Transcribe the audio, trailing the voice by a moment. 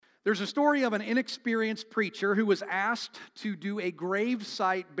There's a story of an inexperienced preacher who was asked to do a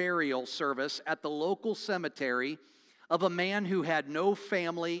gravesite burial service at the local cemetery of a man who had no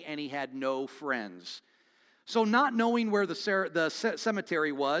family and he had no friends. So not knowing where the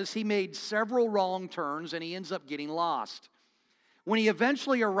cemetery was, he made several wrong turns and he ends up getting lost. When he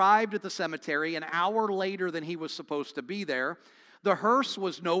eventually arrived at the cemetery, an hour later than he was supposed to be there, the hearse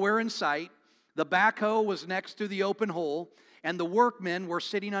was nowhere in sight, the backhoe was next to the open hole, and the workmen were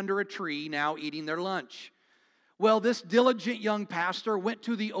sitting under a tree now eating their lunch. Well, this diligent young pastor went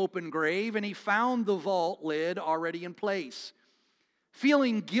to the open grave and he found the vault lid already in place.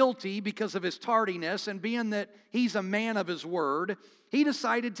 Feeling guilty because of his tardiness and being that he's a man of his word, he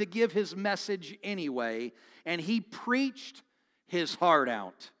decided to give his message anyway, and he preached his heart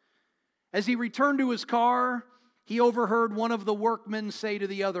out. As he returned to his car, he overheard one of the workmen say to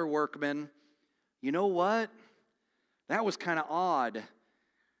the other workman, "You know what? That was kind of odd.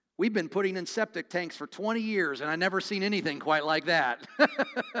 We've been putting in septic tanks for 20 years, and I've never seen anything quite like that."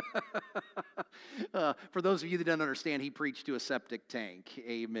 For those of you that don't understand, he preached to a septic tank.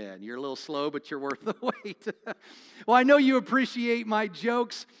 Amen. You're a little slow, but you're worth the wait. Well, I know you appreciate my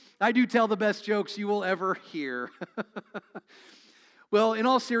jokes. I do tell the best jokes you will ever hear. Well, in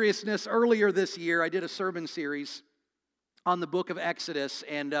all seriousness, earlier this year, I did a sermon series on the book of Exodus,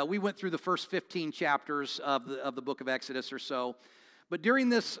 and we went through the first 15 chapters of the book of Exodus or so. But during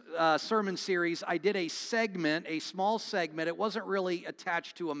this sermon series, I did a segment, a small segment. It wasn't really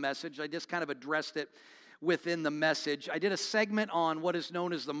attached to a message. I just kind of addressed it within the message. I did a segment on what is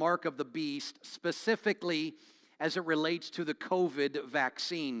known as the mark of the beast, specifically as it relates to the COVID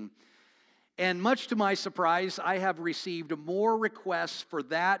vaccine. And much to my surprise, I have received more requests for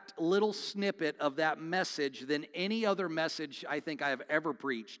that little snippet of that message than any other message I think I have ever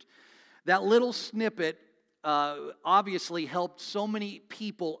preached. That little snippet obviously helped so many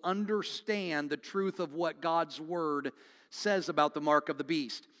people understand the truth of what God's Word says about the mark of the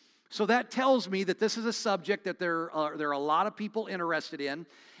beast. So that tells me that this is a subject that there are a lot of people interested in,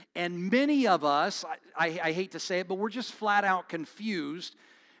 and many of us, I hate to say it, but we're just flat out confused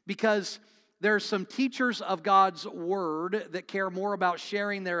because there's some teachers of God's Word that care more about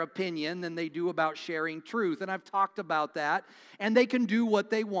sharing their opinion than they do about sharing truth. And I've talked about that. And they can do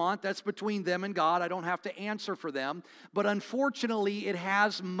what they want. That's between them and God. I don't have to answer for them. But unfortunately, it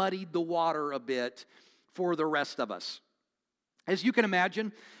has muddied the water a bit for the rest of us. As you can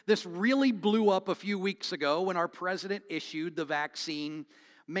imagine, this really blew up a few weeks ago when our president issued the vaccine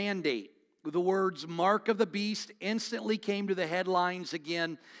mandate. The words "mark of the beast" instantly came to the headlines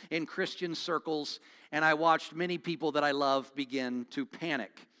again in Christian circles, and I watched many people that I love begin to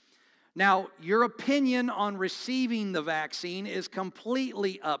panic. Now, your opinion on receiving the vaccine is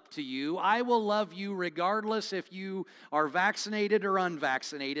completely up to you. I will love you regardless if you are vaccinated or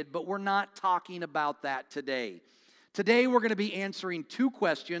unvaccinated, but we're not talking about that today. Today, we're going to be answering two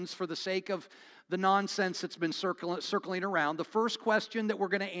questions for the sake of the nonsense that's been circling around. The first question that we're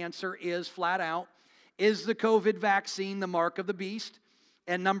going to answer is flat out, is the COVID vaccine the mark of the beast?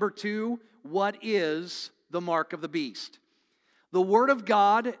 And number two, what is the mark of the beast? The Word of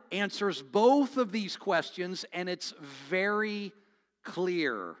God answers both of these questions, and it's very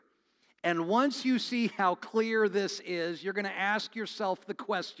clear. And once you see how clear this is, you're going to ask yourself the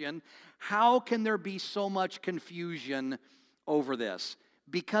question, how can there be so much confusion over this?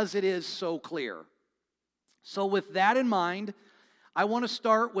 Because it is so clear. So with that in mind, I want to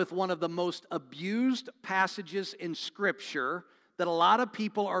start with one of the most abused passages in Scripture that a lot of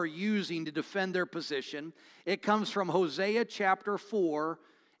people are using to defend their position. It comes from Hosea chapter 4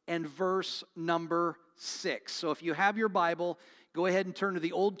 and verse number 6. So if you have your Bible, go ahead and turn to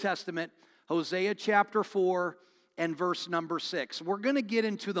the Old Testament, Hosea chapter 4 and verse number 6. We're going to get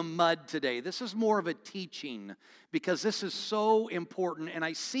into the mud today. This is more of a teaching because this is so important, and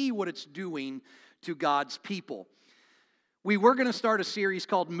I see what it's doing to God's people. We were going to start a series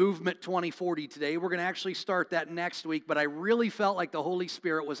called Movement 2040 today. We're going to actually start that next week, but I really felt like the Holy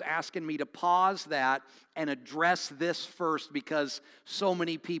Spirit was asking me to pause that and address this first because so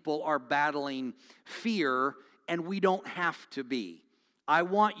many people are battling fear, and we don't have to be. I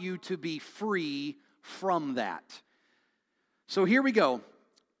want you to be free from that. So here we go.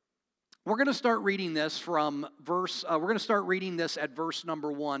 We're going to start reading this from we're going to start reading this at verse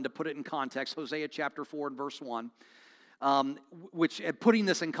number 1 to put it in context. Hosea chapter 4 and verse 1. Which putting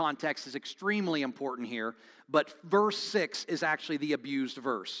this in context is extremely important here. But verse 6 is actually the abused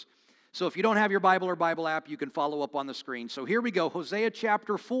verse. So if you don't have your Bible or Bible app, you can follow up on the screen. So here we go. Hosea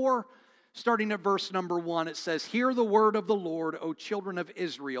chapter 4, starting at verse number 1. It says, "Hear the word of the Lord, O children of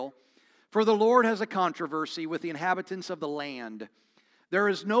Israel. For the Lord has a controversy with the inhabitants of the land. There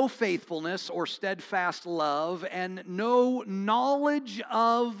is no faithfulness or steadfast love and no knowledge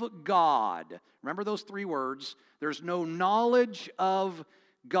of God. Remember those three words. There's no knowledge of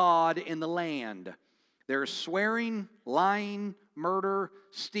God in the land. There's swearing, lying, murder,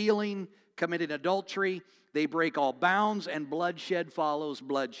 stealing, committing adultery. They break all bounds, and bloodshed follows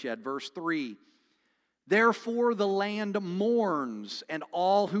bloodshed. Verse 3. Therefore the land mourns, and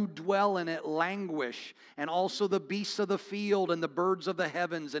all who dwell in it languish, and also the beasts of the field, and the birds of the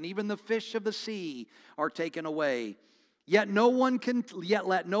heavens, and even the fish of the sea are taken away. Yet let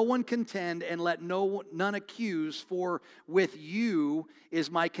no one contend, and let none accuse, for with you is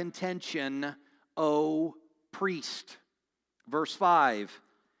my contention, O priest. Verse 5.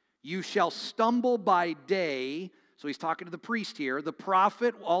 You shall stumble by day. So he's talking to the priest here. The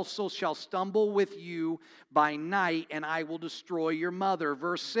prophet also shall stumble with you by night, and I will destroy your mother.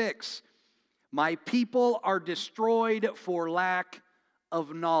 Verse 6. My people are destroyed for lack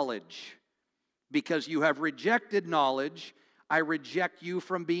of knowledge. Because you have rejected knowledge, I reject you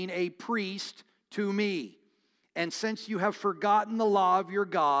from being a priest to me. And since you have forgotten the law of your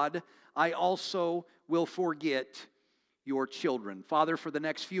God, I also will forget your children. Father, for the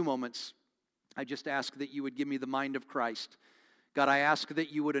next few moments, I just ask that you would give me the mind of Christ. God, I ask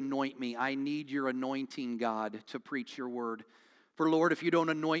that you would anoint me. I need your anointing, God, to preach your word. For Lord, if you don't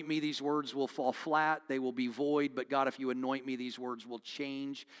anoint me, these words will fall flat. They will be void. But God, if you anoint me, these words will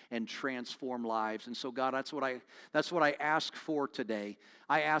change and transform lives. And so, God, that's what I ask for today.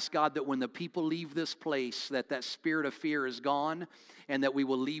 I ask, God, that when the people leave this place, that spirit of fear is gone, and that we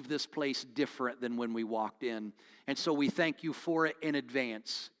will leave this place different than when we walked in. And so we thank you for it in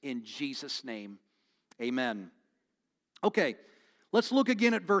advance. In Jesus' name, amen. Okay, let's look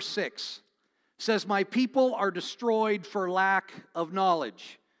again at verse 6. It says, my people are destroyed for lack of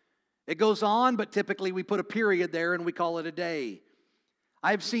knowledge. It goes on, but typically we put a period there and we call it a day.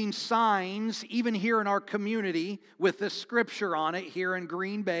 I've seen signs, even here in our community, with this scripture on it here in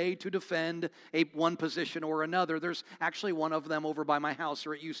Green Bay to defend one position or another. There's actually one of them over by my house,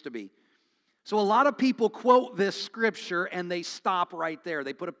 or it used to be. So a lot of people quote this scripture and they stop right there.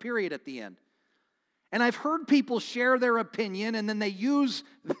 They put a period at the end. And I've heard people share their opinion and then they use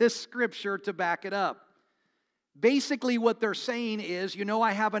this scripture to back it up. Basically what they're saying is,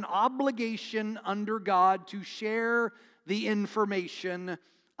 I have an obligation under God to share the information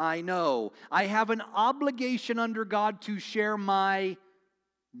I know. I have an obligation under God to share my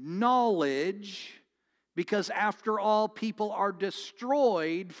knowledge because after all, people are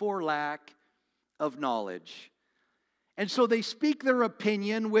destroyed for lack of knowledge. And so they speak their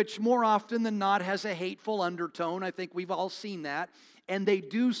opinion, which more often than not has a hateful undertone. I think we've all seen that. And they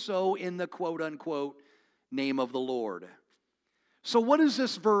do so in the quote-unquote name of the Lord. So what is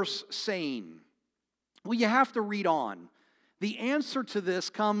this verse saying? Well, you have to read on. The answer to this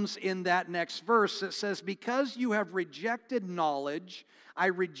comes in that next verse. It says, because you have rejected knowledge, I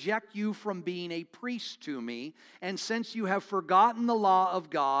reject you from being a priest to me. And since you have forgotten the law of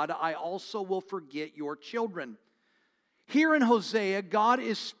God, I also will forget your children. Here in Hosea, God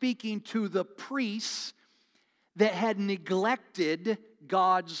is speaking to the priests that had neglected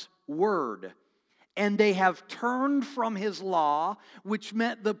God's word. And they have turned from his law, which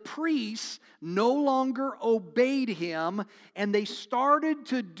meant the priests no longer obeyed him, and they started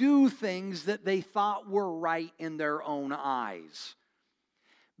to do things that they thought were right in their own eyes.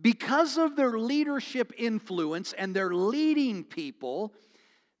 Because of their leadership influence and their leading people,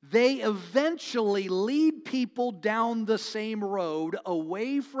 they eventually lead people down the same road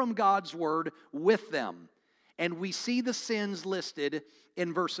away from God's word with them. And we see the sins listed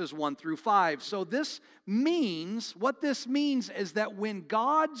in verses 1 through 5. So what this means is that when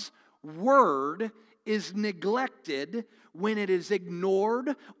God's word is neglected, when it is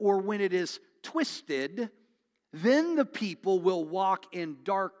ignored, or when it is twisted, then the people will walk in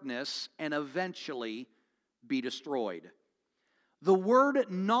darkness and eventually be destroyed. The word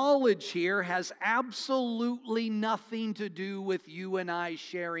knowledge here has absolutely nothing to do with you and I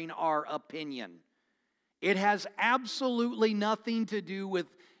sharing our opinion. It has absolutely nothing to do with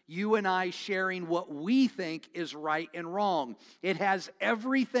you and I sharing what we think is right and wrong. It has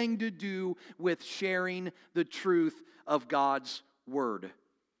everything to do with sharing the truth of God's word.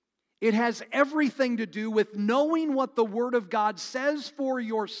 It has everything to do with knowing what the Word of God says for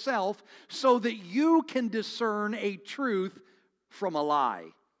yourself so that you can discern a truth from a lie.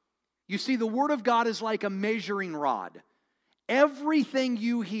 You see, the Word of God is like a measuring rod. Everything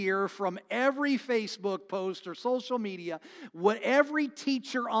you hear from every Facebook post or social media, what every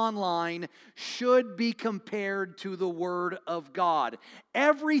teacher online should be compared to the Word of God.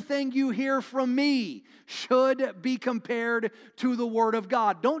 Everything you hear from me should be compared to the Word of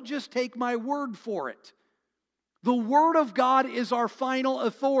God. Don't just take my word for it. The Word of God is our final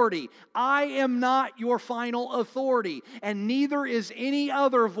authority. I am not your final authority, and neither is any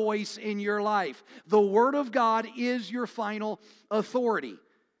other voice in your life. The Word of God is your final authority.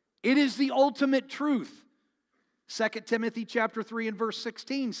 It is the ultimate truth. 2 Timothy chapter 3 and verse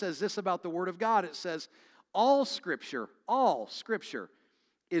 16 says this about the Word of God. It says, all Scripture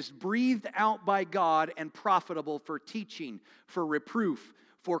is breathed out by God and profitable for teaching, for reproof,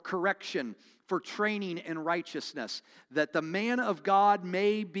 for correction, for training in righteousness, that the man of God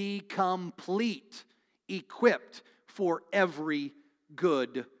may be complete, equipped for every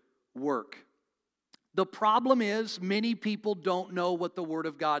good work. The problem is many people don't know what the Word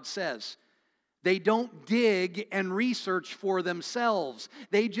of God says. They don't dig and research for themselves.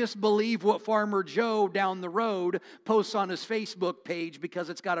 They just believe what Farmer Joe down the road posts on his Facebook page because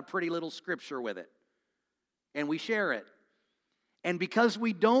it's got a pretty little scripture with it. And we share it. And because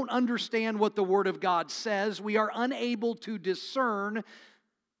we don't understand what the Word of God says, we are unable to discern.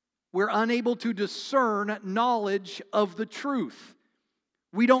 We're unable to discern knowledge of the truth.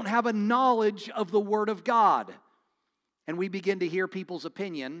 We don't have a knowledge of the Word of God. And we begin to hear people's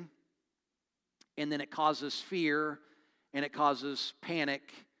opinion, and then it causes fear, and it causes panic,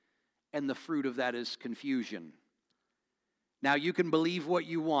 and the fruit of that is confusion. Now, you can believe what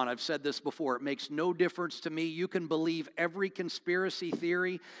you want. I've said this before. It makes no difference to me. You can believe every conspiracy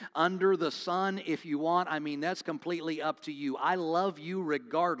theory under the sun if you want. I mean, that's completely up to you. I love you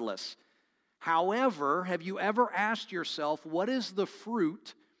regardless. However, have you ever asked yourself, what is the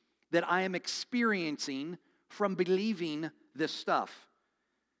fruit that I am experiencing from believing this stuff?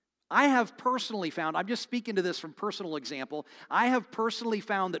 I have personally found, I'm just speaking to this from personal example, I have personally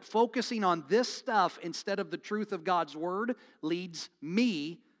found that focusing on this stuff instead of the truth of God's Word leads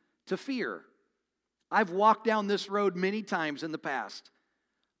me to fear. I've walked down this road many times in the past.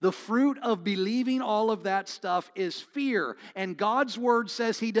 The fruit of believing all of that stuff is fear. And God's Word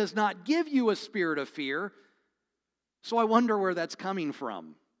says He does not give you a spirit of fear. So I wonder where that's coming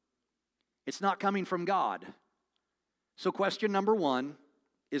from. It's not coming from God. So question number one,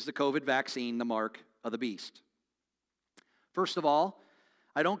 is the COVID vaccine the mark of the beast? First of all,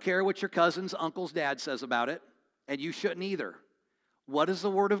 I don't care what your cousin's uncle's dad says about it, and you shouldn't either. What does the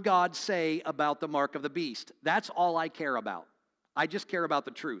Word of God say about the mark of the beast? That's all I care about. I just care about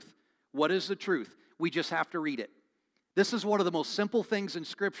the truth. What is the truth? We just have to read it. This is one of the most simple things in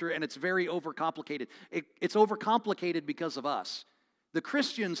Scripture, and it's very overcomplicated. It's overcomplicated because of us. The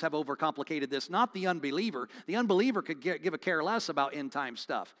Christians have overcomplicated this, not the unbeliever. The unbeliever could give a care less about end-time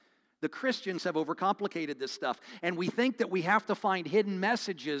stuff. The Christians have overcomplicated this stuff, and we think that we have to find hidden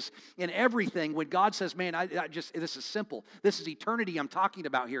messages in everything when God says, man, this is simple. This is eternity I'm talking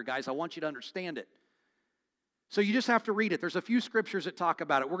about here, guys. I want you to understand it. So you just have to read it. There's a few scriptures that talk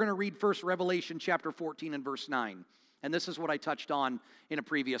about it. We're going to read first Revelation chapter 14 and verse 9, and this is what I touched on in a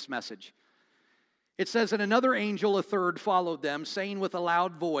previous message. It says, and another angel, a third, followed them, saying with a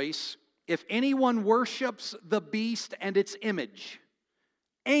loud voice, if anyone worships the beast and its image,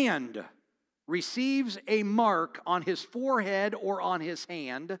 and receives a mark on his forehead or on his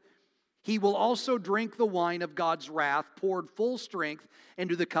hand, he will also drink the wine of God's wrath, poured full strength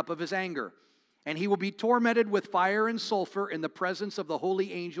into the cup of his anger. And he will be tormented with fire and sulfur in the presence of the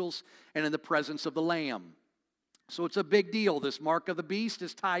holy angels and in the presence of the Lamb. So it's a big deal. This mark of the beast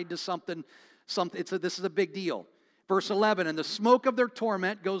is tied to something. This is a big deal. Verse 11, and the smoke of their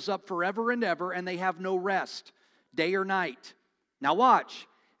torment goes up forever and ever, and they have no rest, day or night. Now watch.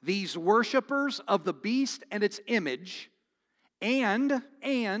 These worshipers of the beast and its image, and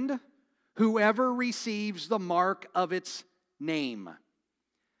whoever receives the mark of its name.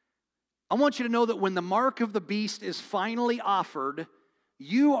 I want you to know that when the mark of the beast is finally offered,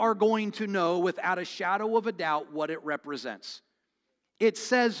 you are going to know without a shadow of a doubt what it represents. It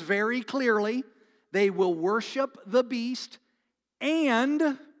says very clearly, they will worship the beast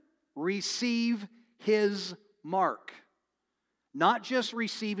and receive his mark. Not just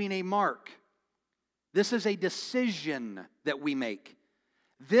receiving a mark. This is a decision that we make.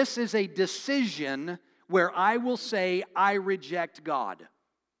 This is a decision where I will say, I reject God.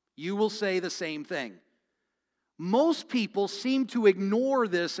 You will say the same thing. Most people seem to ignore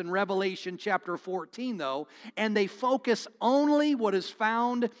this in Revelation chapter 14, though, and they focus only what is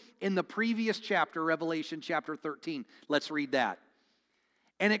found in the previous chapter, Revelation chapter 13. Let's read that.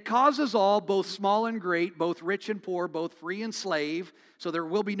 And it causes all, both small and great, both rich and poor, both free and slave, so there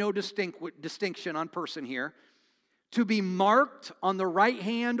will be no distinction on person here, to be marked on the right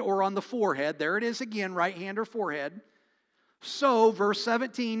hand or on the forehead. There it is again, right hand or forehead. So, verse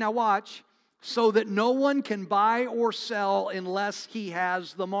 17, now watch, so that no one can buy or sell unless he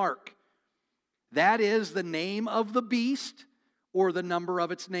has the mark. That is the name of the beast or the number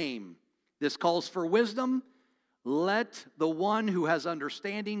of its name. This calls for wisdom. Let the one who has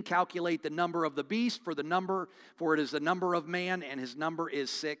understanding calculate the number of the beast, for it is the number of man, and his number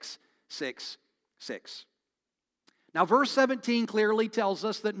is 666. Now, verse 17 clearly tells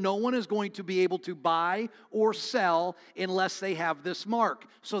us that no one is going to be able to buy or sell unless they have this mark.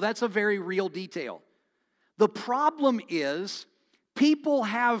 So that's a very real detail. The problem is, people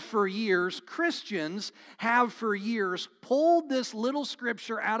have for years, Christians have for years, pulled this little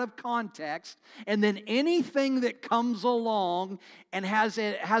scripture out of context, and then anything that comes along and has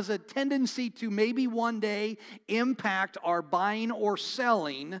a tendency to maybe one day impact our buying or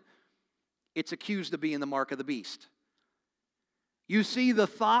selling, it's accused of being the mark of the beast. You see, the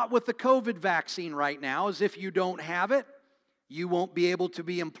thought with the COVID vaccine right now is if you don't have it, you won't be able to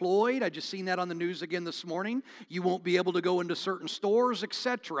be employed. I just seen that on the news again this morning. You won't be able to go into certain stores,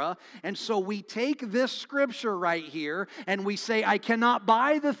 etc. And so we take this scripture right here and we say, I cannot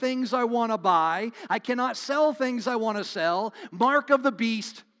buy the things I want to buy. I cannot sell things I want to sell. Mark of the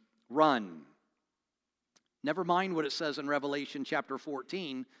beast, run. Never mind what it says in Revelation chapter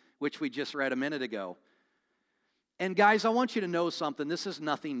 14, which we just read a minute ago. And guys, I want you to know something. This is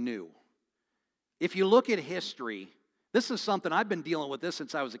nothing new. If you look at history, this is something I've been dealing with this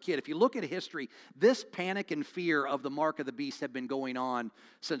since I was a kid. If you look at history, this panic and fear of the mark of the beast have been going on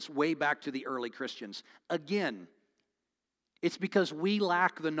since way back to the early Christians. Again, it's because we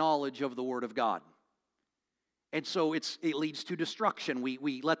lack the knowledge of the Word of God. And so it leads to destruction.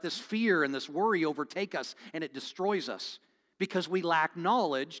 We let this fear and this worry overtake us, and it destroys us because we lack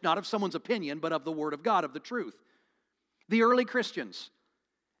knowledge, not of someone's opinion, but of the Word of God, of the truth. The early Christians,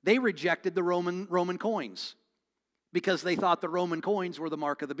 they rejected the Roman coins because they thought the Roman coins were the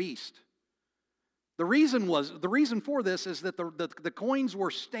mark of the beast. The reason for this is that the coins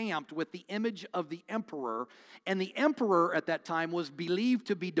were stamped with the image of the emperor, and the emperor at that time was believed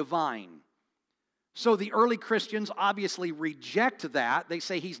to be divine. So the early Christians obviously reject that. They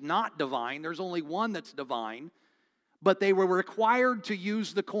say he's not divine. There's only one that's divine. But they were required to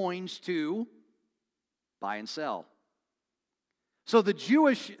use the coins to buy and sell. So the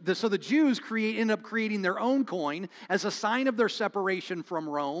Jews end up creating their own coin as a sign of their separation from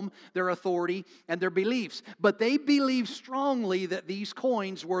Rome, their authority, and their beliefs. But they believed strongly that these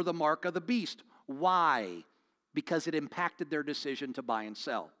coins were the mark of the beast. Why? Because it impacted their decision to buy and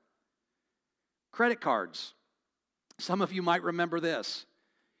sell. Credit cards. Some of you might remember this.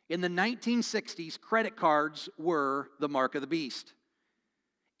 In the 1960s, credit cards were the mark of the beast.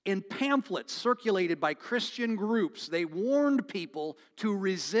 In pamphlets circulated by Christian groups, they warned people to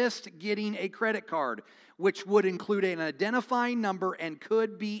resist getting a credit card, which would include an identifying number and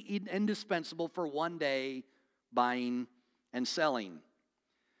could be indispensable for one day buying and selling.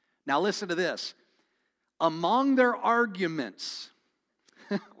 Now listen to this. Among their arguments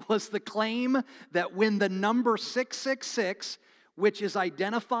was the claim that when the number 666, which is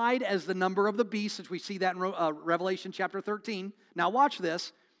identified as the number of the beast, as we see that in Revelation chapter 13. Now watch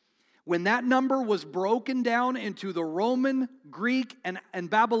this. When that number was broken down into the Roman, Greek, and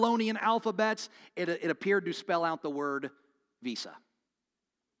Babylonian alphabets, it appeared to spell out the word Visa.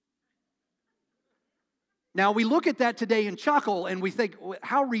 Now, we look at that today and chuckle, and we think,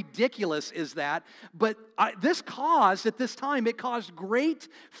 how ridiculous is that? But at this time, it caused great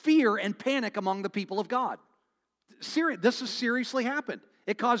fear and panic among the people of God. This has seriously happened.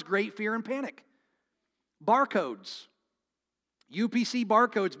 It caused great fear and panic. Barcodes. UPC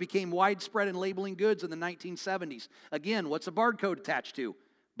barcodes became widespread in labeling goods in the 1970s. Again, what's a barcode attached to?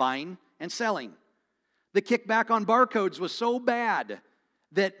 Buying and selling. The kickback on barcodes was so bad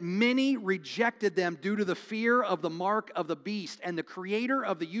that many rejected them due to the fear of the mark of the beast, and the creator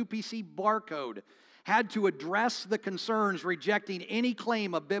of the UPC barcode had to address the concerns, rejecting any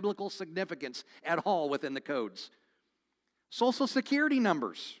claim of biblical significance at all within the codes. Social Security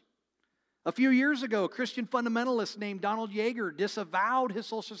numbers. A few years ago, a Christian fundamentalist named Donald Yeager disavowed his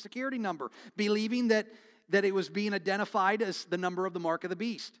Social Security number, believing that it was being identified as the number of the mark of the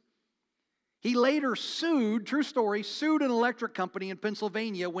beast. He later sued, true story, sued an electric company in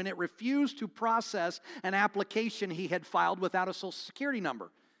Pennsylvania when it refused to process an application he had filed without a Social Security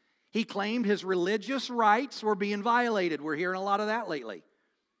number. He claimed his religious rights were being violated. We're hearing a lot of that lately.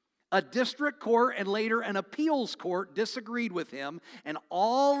 A district court and later an appeals court disagreed with him, and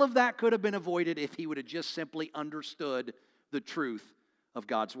all of that could have been avoided if he would have just simply understood the truth of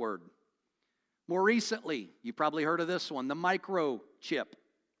God's word. More recently, you probably heard of this one, the microchip.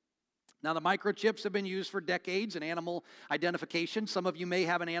 Now, the microchips have been used for decades in animal identification. Some of you may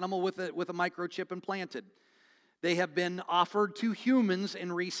have an animal with a microchip implanted. They have been offered to humans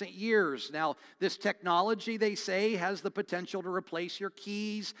in recent years. Now, this technology, they say, has the potential to replace your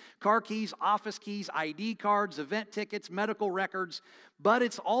keys, car keys, office keys, ID cards, event tickets, medical records, but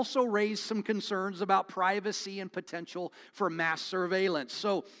it's also raised some concerns about privacy and potential for mass surveillance.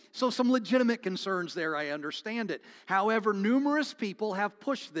 So some legitimate concerns there, I understand it. However, numerous people have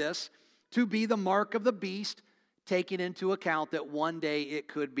pushed this to be the mark of the beast, taking into account that one day it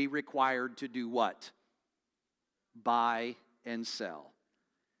could be required to do what? Buy and sell.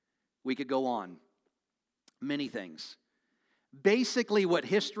 We could go on. Many things. Basically, what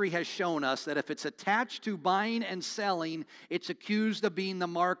history has shown us, that if it's attached to buying and selling, it's accused of being the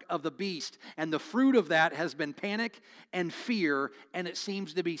mark of the beast. And the fruit of that has been panic and fear, and it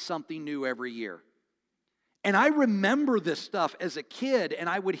seems to be something new every year. And I remember this stuff as a kid, and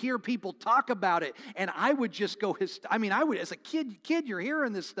I would hear people talk about it, and I would just go, as a kid, you're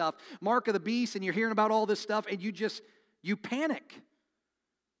hearing this stuff, mark of the beast, and you're hearing about all this stuff, and you panic.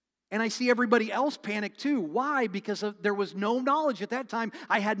 And I see everybody else panic too. Why? Because there was no knowledge at that time.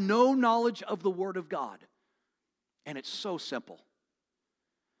 I had no knowledge of the Word of God. And it's so simple.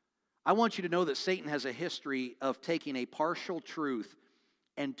 I want you to know that Satan has a history of taking a partial truth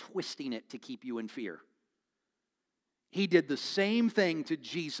and twisting it to keep you in fear. He did the same thing to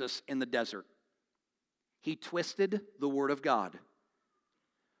Jesus in the desert. He twisted the Word of God.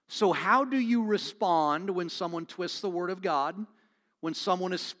 So how do you respond when someone twists the Word of God? When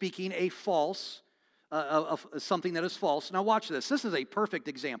someone is speaking a false, something that is false? Now watch this. This is a perfect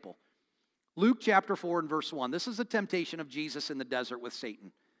example. Luke chapter 4 and verse 1. This is the temptation of Jesus in the desert with Satan.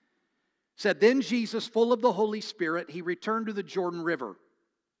 It said, "Then Jesus, full of the Holy Spirit, he returned to the Jordan River.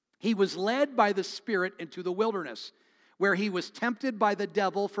 He was led by the Spirit into the wilderness, where he was tempted by the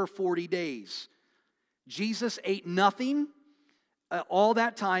devil for 40 days. Jesus ate nothing all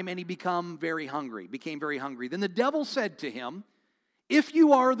that time, and he became very hungry. Then the devil said to him, 'If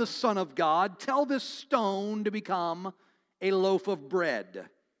you are the Son of God, tell this stone to become a loaf of bread.'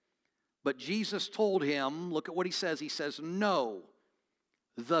 But Jesus told him," look at what he says. He says, "No,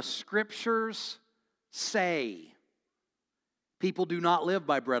 the Scriptures say people do not live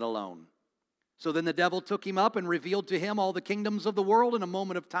by bread alone." So then the devil took him up and revealed to him all the kingdoms of the world in a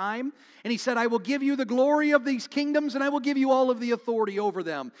moment of time. And he said, "I will give you the glory of these kingdoms, and I will give you all of the authority over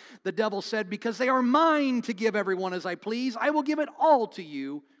them." The devil said, "Because they are mine to give everyone as I please, I will give it all to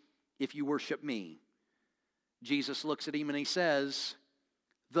you if you worship me." Jesus looks at him and he says,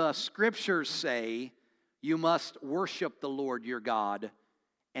 "The Scriptures say you must worship the Lord your God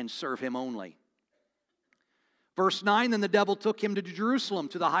and serve him only." Verse 9, "Then the devil took him to Jerusalem,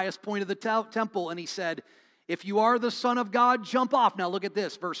 to the highest point of the temple, and he said, 'If you are the Son of God, jump off.'" Now look at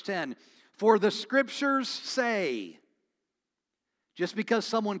this, verse 10. "For the Scriptures say," just because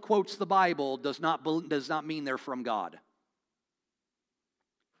someone quotes the Bible does not mean they're from God.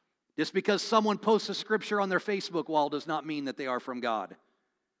 Just because someone posts a scripture on their Facebook wall does not mean that they are from God.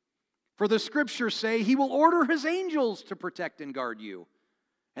 "For the Scriptures say he will order his angels to protect and guard you.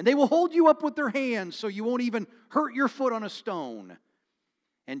 And they will hold you up with their hands so you won't even hurt your foot on a stone."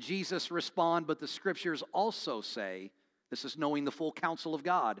 And Jesus responded, "But the Scriptures also say," this is knowing the full counsel of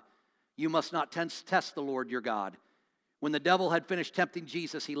God, "you must not test the Lord your God." When the devil had finished tempting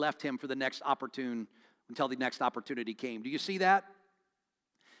Jesus, he left him for the next until the next opportunity came. Do you see that?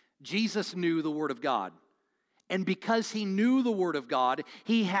 Jesus knew the Word of God. And because he knew the Word of God,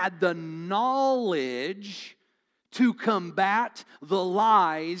 he had the knowledge to combat the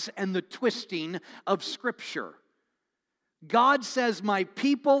lies and the twisting of Scripture. God says, "My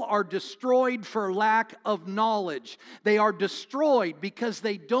people are destroyed for lack of knowledge." They are destroyed because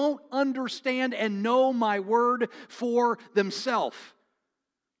they don't understand and know my word for themselves.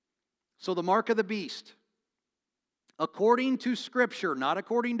 So the mark of the beast, according to Scripture, not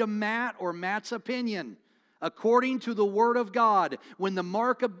according to Matt or Matt's opinion, according to the Word of God, when the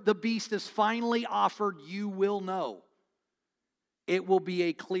mark of the beast is finally offered, you will know. It will be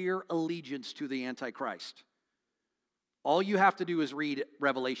a clear allegiance to the Antichrist. All you have to do is read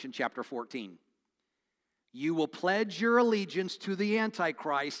Revelation chapter 14. You will pledge your allegiance to the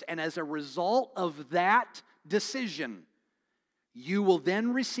Antichrist, and as a result of that decision, you will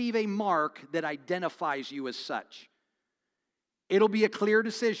then receive a mark that identifies you as such. It'll be a clear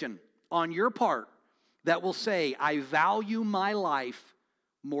decision on your part that will say, "I value my life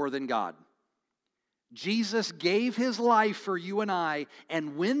more than God. Jesus gave his life for you and I,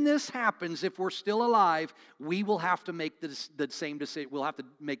 and when this happens, if we're still alive, we will have to make the same decision. We'll have to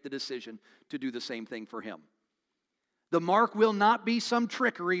make the decision to do the same thing for him. The mark will not be some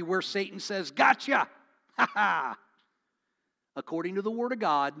trickery where Satan says, "Gotcha!" Ha ha! According to the Word of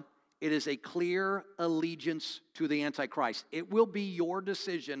God, it is a clear allegiance to the Antichrist. It will be your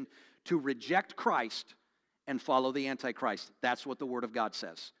decision to reject Christ and follow the Antichrist. That's what the Word of God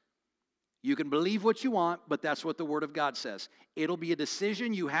says. You can believe what you want, but that's what the Word of God says. It'll be a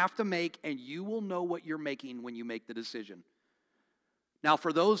decision you have to make, and you will know what you're making when you make the decision. Now,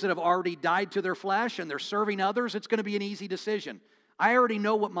 for those that have already died to their flesh and they're serving others, it's going to be an easy decision. I already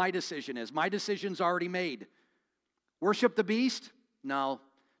know what my decision is. My decision's already made. Worship the beast? No,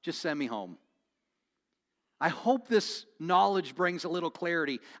 just send me home. I hope this knowledge brings a little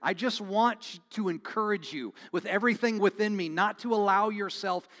clarity. I just want to encourage you with everything within me not to allow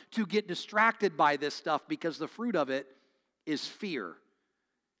yourself to get distracted by this stuff, because the fruit of it is fear.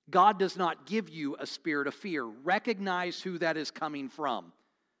 God does not give you a spirit of fear. Recognize who that is coming from.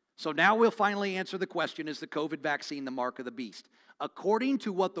 So now we'll finally answer the question, is the COVID vaccine the mark of the beast? According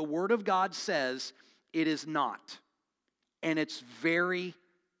to what the Word of God says, it is not. And it's very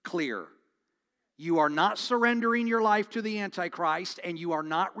clear. You are not surrendering your life to the Antichrist, and you are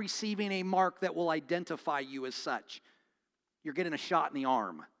not receiving a mark that will identify you as such. You're getting a shot in the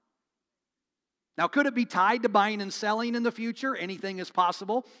arm. Now, could it be tied to buying and selling in the future? Anything is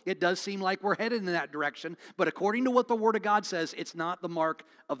possible. It does seem like we're headed in that direction, but according to what the Word of God says, it's not the mark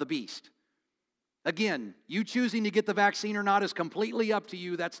of the beast. Again, you choosing to get the vaccine or not is completely up to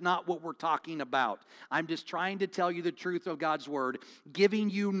you. That's not what we're talking about. I'm just trying to tell you the truth of God's Word,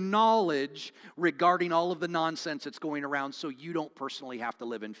 giving you knowledge regarding all of the nonsense that's going around so you don't personally have to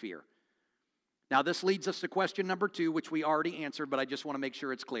live in fear. Now, this leads us to question number 2, which we already answered, but I just want to make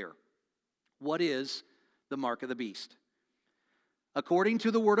sure it's clear. What is the mark of the beast? According to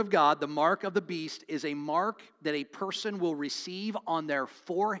the Word of God, the mark of the beast is a mark that a person will receive on their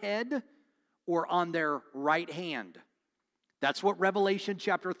forehead or on their right hand. That's what Revelation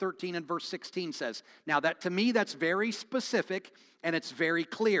chapter 13 and verse 16 says. Now, that to me, that's very specific and it's very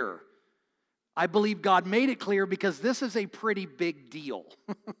clear. I believe God made it clear because this is a pretty big deal.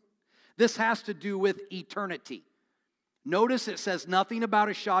 This has to do with eternity. Notice it says nothing about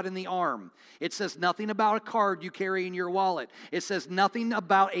a shot in the arm. It says nothing about a card you carry in your wallet. It says nothing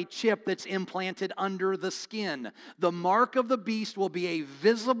about a chip that's implanted under the skin. The mark of the beast will be a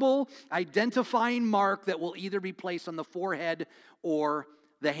visible, identifying mark that will either be placed on the forehead or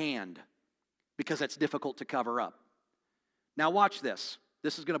the hand, because that's difficult to cover up. Now watch this.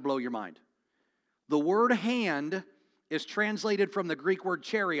 This is going to blow your mind. The word hand is translated from the Greek word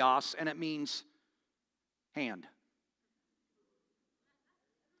charios, and it means hand.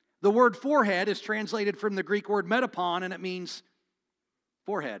 The word forehead is translated from the Greek word metapon, and it means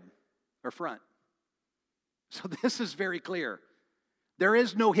forehead or front. So this is very clear. There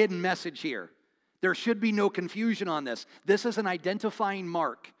is no hidden message here. There should be no confusion on this. This is an identifying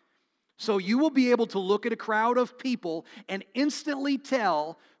mark. So you will be able to look at a crowd of people and instantly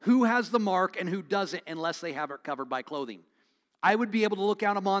tell who has the mark and who doesn't unless they have it covered by clothing. I would be able to look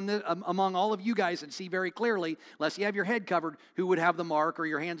out among all of you guys and see very clearly, unless you have your head covered, who would have the mark or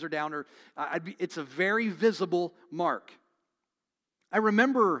your hands are down. It's a very visible mark. I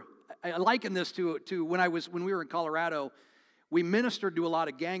remember, I liken this to when we were in Colorado, we ministered to a lot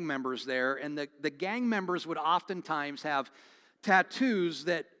of gang members there, and the gang members would oftentimes have tattoos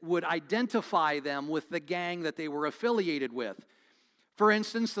that would identify them with the gang that they were affiliated with. For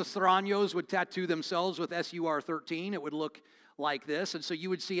instance, the Serranos would tattoo themselves with SUR13. It would look like this, and so you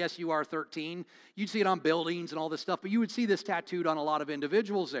would see SUR13. You'd see it on buildings and all this stuff, but you would see this tattooed on a lot of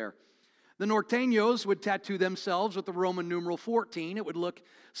individuals there. The Norteños would tattoo themselves with the Roman numeral 14. It would look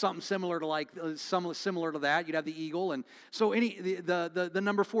something similar to that. You'd have the eagle, and so the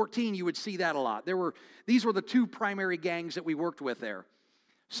number 14, you would see that a lot. These were the two primary gangs that we worked with there.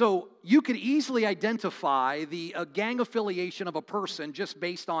 So you could easily identify the gang affiliation of a person just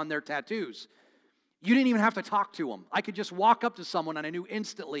based on their tattoos. You didn't even have to talk to them. I could just walk up to someone and I knew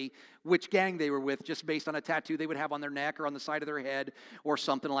instantly which gang they were with just based on a tattoo they would have on their neck or on the side of their head or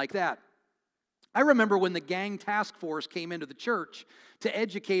something like that. I remember when the gang task force came into the church to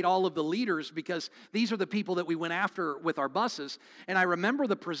educate all of the leaders, because these are the people that we went after with our buses. And I remember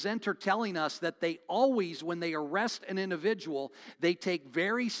the presenter telling us that they always, when they arrest an individual, they take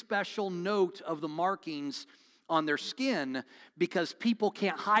very special note of the markings on their skin because people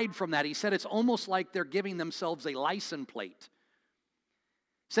can't hide from that. He said it's almost like they're giving themselves a license plate.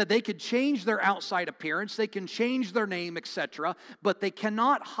 Said they could change their outside appearance, they can change their name, etc., but they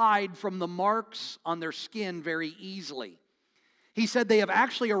cannot hide from the marks on their skin very easily. He said they have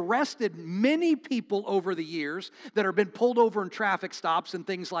actually arrested many people over the years that have been pulled over in traffic stops and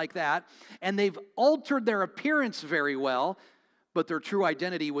things like that, and they've altered their appearance very well, but their true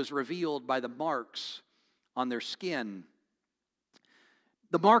identity was revealed by the marks on their skin.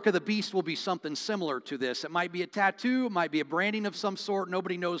 The mark of the beast will be something similar to this. It might be a tattoo, it might be a branding of some sort,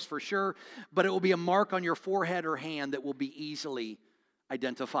 nobody knows for sure, but it will be a mark on your forehead or hand that will be easily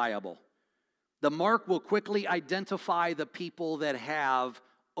identifiable. The mark will quickly identify the people that have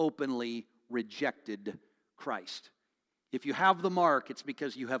openly rejected Christ. If you have the mark, it's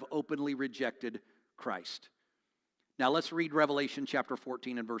because you have openly rejected Christ. Now let's read Revelation chapter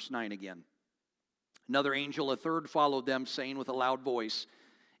 14 and verse 9 again. Another angel, a third, followed them, saying with a loud voice,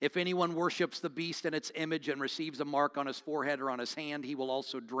 "If anyone worships the beast and its image and receives a mark on his forehead or on his hand, he will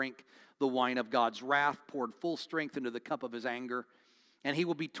also drink the wine of God's wrath, poured full strength into the cup of his anger. And he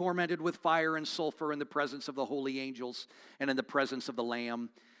will be tormented with fire and sulfur in the presence of the holy angels and in the presence of the Lamb."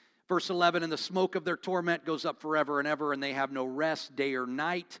 Verse 11, "And the smoke of their torment goes up forever and ever, and they have no rest day or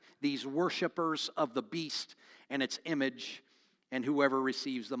night, these worshipers of the beast and its image, and whoever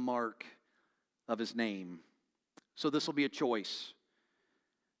receives the mark of his name." So this will be a choice.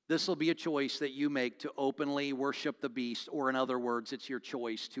 This will be a choice that you make to openly worship the beast, or in other words, it's your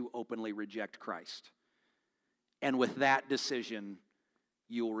choice to openly reject Christ. And with that decision,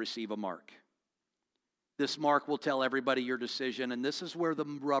 you will receive a mark. This mark will tell everybody your decision, and this is where the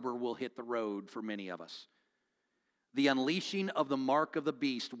rubber will hit the road for many of us. The unleashing of the mark of the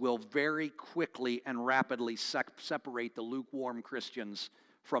beast will very quickly and rapidly separate the lukewarm Christians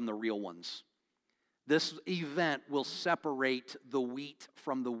from the real ones. This event will separate the wheat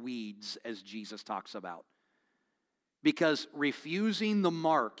from the weeds, as Jesus talks about. Because refusing the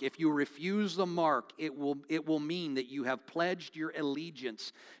mark, if you refuse the mark, it will mean that you have pledged your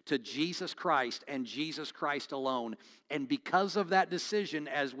allegiance to Jesus Christ and Jesus Christ alone. And because of that decision,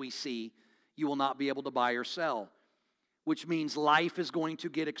 as we see, you will not be able to buy or sell. Which means life is going to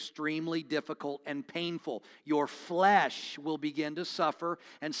get extremely difficult and painful. Your flesh will begin to suffer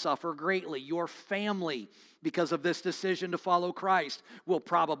and suffer greatly. Your family, because of this decision to follow Christ, will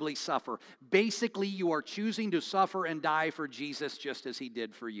probably suffer. Basically, you are choosing to suffer and die for Jesus just as he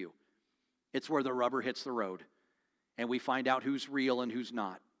did for you. It's where the rubber hits the road, and we find out who's real and who's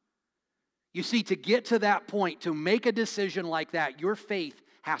not. You see, to get to that point, to make a decision like that, your faith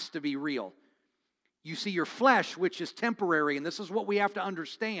has to be real. You see, your flesh, which is temporary, and this is what we have to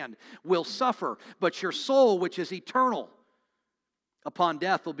understand, will suffer. But your soul, which is eternal, upon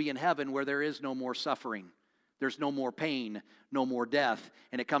death will be in heaven where there is no more suffering. There's no more pain, no more death.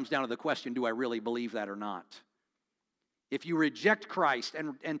 And it comes down to the question, do I really believe that or not? If you reject Christ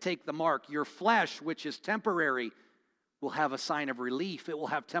and take the mark, your flesh, which is temporary, will have a sign of relief. It will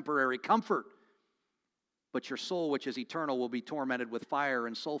have temporary comfort. But your soul, which is eternal, will be tormented with fire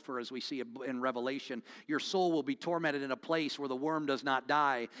and sulfur, as we see in Revelation. Your soul will be tormented in a place where the worm does not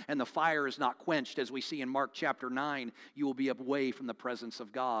die and the fire is not quenched, as we see in Mark chapter 9. You will be away from the presence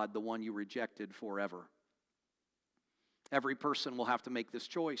of God, the one you rejected, forever. Every person will have to make this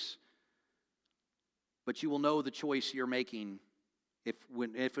choice. But you will know the choice you're making.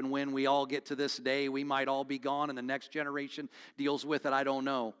 If and when we all get to this day, we might all be gone and the next generation deals with it, I don't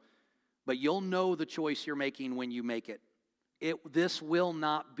know. But you'll know the choice you're making when you make it. This will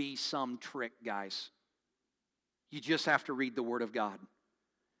not be some trick, guys. You just have to read the Word of God.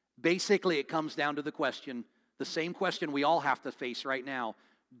 Basically, it comes down to the question, the same question we all have to face right now.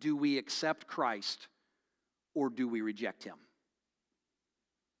 Do we accept Christ or do we reject Him?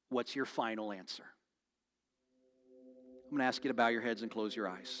 What's your final answer? I'm going to ask you to bow your heads and close your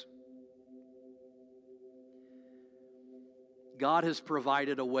eyes. God has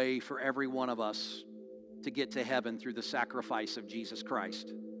provided a way for every one of us to get to heaven through the sacrifice of Jesus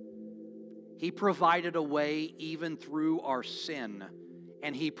Christ. He provided a way even through our sin,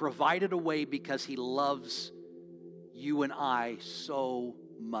 and He provided a way because He loves you and I so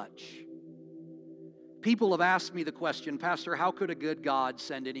much. People have asked me the question, Pastor, how could a good God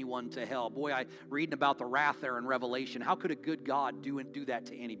send anyone to hell? Boy, I reading about the wrath there in Revelation. How could a good God do that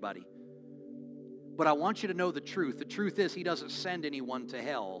to anybody? But I want you to know the truth. The truth is He doesn't send anyone to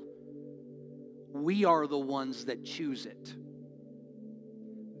hell. We are the ones that choose it.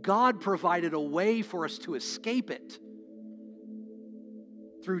 God provided a way for us to escape it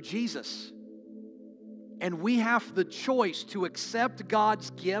through Jesus. And we have the choice to accept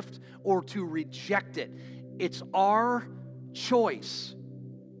God's gift or to reject it. It's our choice.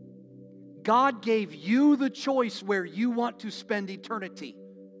 God gave you the choice where you want to spend eternity.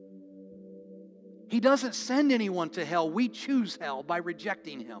 He doesn't send anyone to hell. We choose hell by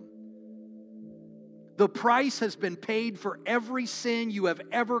rejecting Him. The price has been paid for every sin you have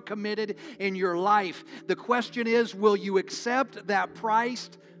ever committed in your life. The question is, will you accept that price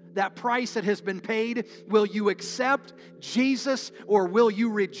that has been paid? Will you accept Jesus or will you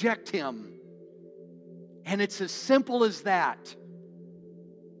reject Him? And it's as simple as that.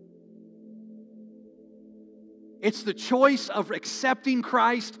 It's the choice of accepting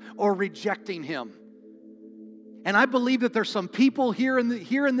Christ or rejecting Him. And I believe that there's some people here in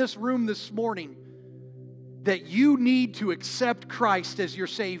this room this morning that you need to accept Christ as your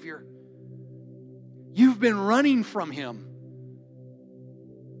Savior. You've been running from Him.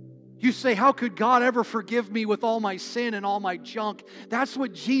 You say, how could God ever forgive me with all my sin and all my junk? That's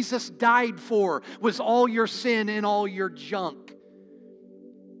what Jesus died for, was all your sin and all your junk.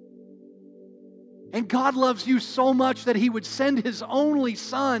 And God loves you so much that He would send His only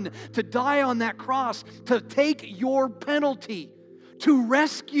Son to die on that cross, to take your penalty, to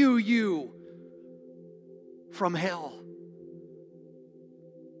rescue you from hell.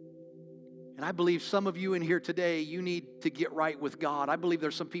 And I believe some of you in here today, you need to get right with God. I believe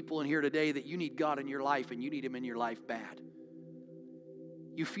there's some people in here today that you need God in your life and you need Him in your life bad.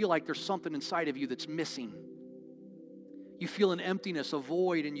 You feel like there's something inside of you that's missing. You feel an emptiness, a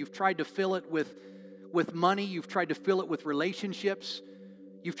void, and you've tried to fill it with money. You've tried to fill it with relationships.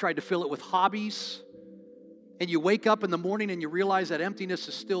 You've tried to fill it with hobbies. And you wake up in the morning and you realize that emptiness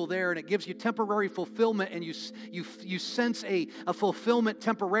is still there, and it gives you temporary fulfillment, and you sense a fulfillment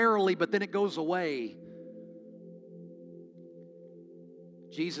temporarily, but then it goes away.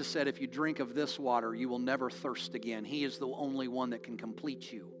 Jesus said, if you drink of this water, you will never thirst again. He is the only one that can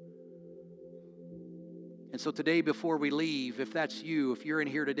complete you. And so today, before we leave, if that's you, if you're in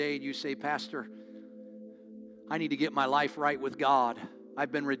here today and you say, Pastor, I need to get my life right with God.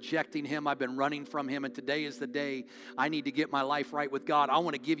 I've been rejecting Him. I've been running from Him. And today is the day I need to get my life right with God. I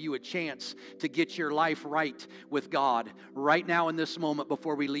want to give you a chance to get your life right with God right now in this moment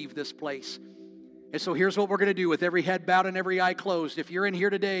before we leave this place. And so here's what we're going to do with every head bowed and every eye closed. If you're in here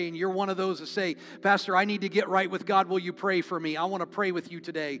today and you're one of those that say, Pastor, I need to get right with God, will you pray for me? I want to pray with you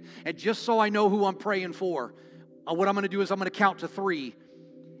today. And just so I know who I'm praying for, what I'm going to do is I'm going to count to 3.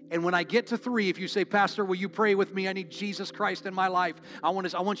 And when I get to 3, if you say, Pastor, will you pray with me? I need Jesus Christ in my life. I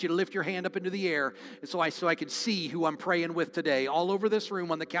want you to lift your hand up into the air so I can see who I'm praying with today. All over this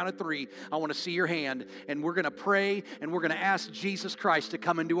room, on the count of 3, I want to see your hand. And we're going to pray, and we're going to ask Jesus Christ to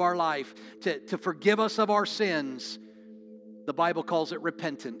come into our life, to forgive us of our sins. The Bible calls it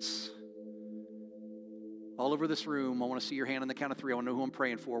repentance. All over this room, I want to see your hand on the count of 3. I want to know who I'm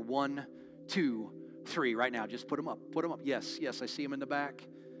praying for. 1, 2, 3. Right now, just put them up. Put them up. Yes, I see them in the back.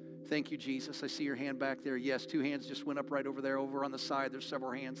 Thank you, Jesus. I see your hand back there. Yes, 2 hands just went up right over there. Over on the side, there's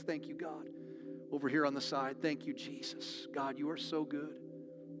several hands. Thank you, God. Over here on the side, thank you, Jesus. God, you are so good.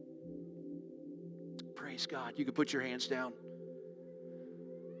 Praise God. You can put your hands down.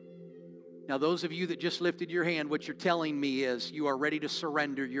 Now, those of you that just lifted your hand, what you're telling me is you are ready to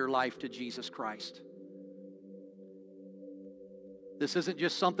surrender your life to Jesus Christ. This isn't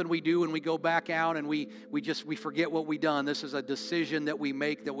just something we do when we go back out and we forget what we've done. This is a decision that we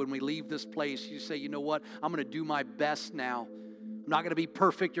make, that when we leave this place, you say, you know what, I'm going to do my best now. I'm not going to be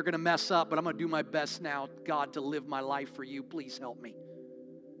perfect. You're going to mess up, but I'm going to do my best now, God, to live my life for you. Please help me.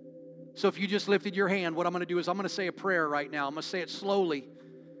 So if you just lifted your hand, what I'm going to do is I'm going to say a prayer right now. I'm going to say it slowly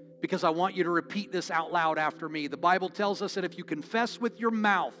because I want you to repeat this out loud after me. The Bible tells us that if you confess with your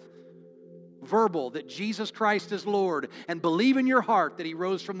mouth, verbal, that Jesus Christ is Lord, and believe in your heart that He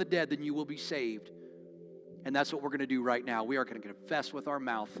rose from the dead, then you will be saved. And that's what we're going to do right now. We are going to confess with our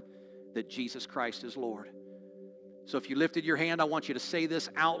mouth that Jesus Christ is Lord. So if you lifted your hand, I want you to say this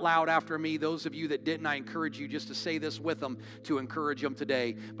out loud after me. Those of you that didn't, I encourage you just to say this with them to encourage them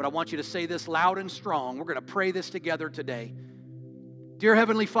today. But I want you to say this loud and strong. We're going to pray this together today. Dear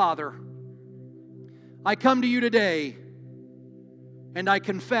Heavenly Father, I come to you today and I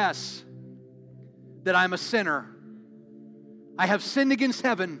confess that I'm a sinner. I have sinned against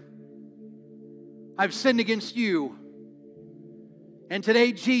heaven. I've sinned against you. And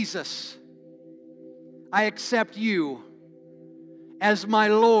today, Jesus, I accept you as my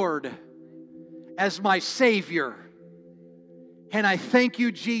Lord, as my Savior. And I thank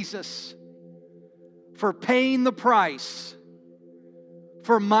you, Jesus, for paying the price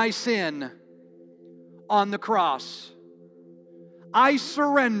for my sin on the cross. I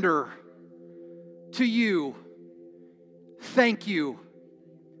surrender to you. Thank you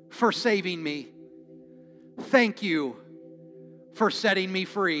for saving me. Thank you for setting me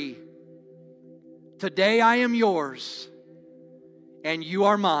free. Today I am yours and you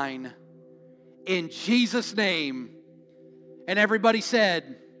are mine. in Jesus' name. And everybody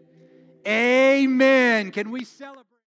said, amen. Can we celebrate?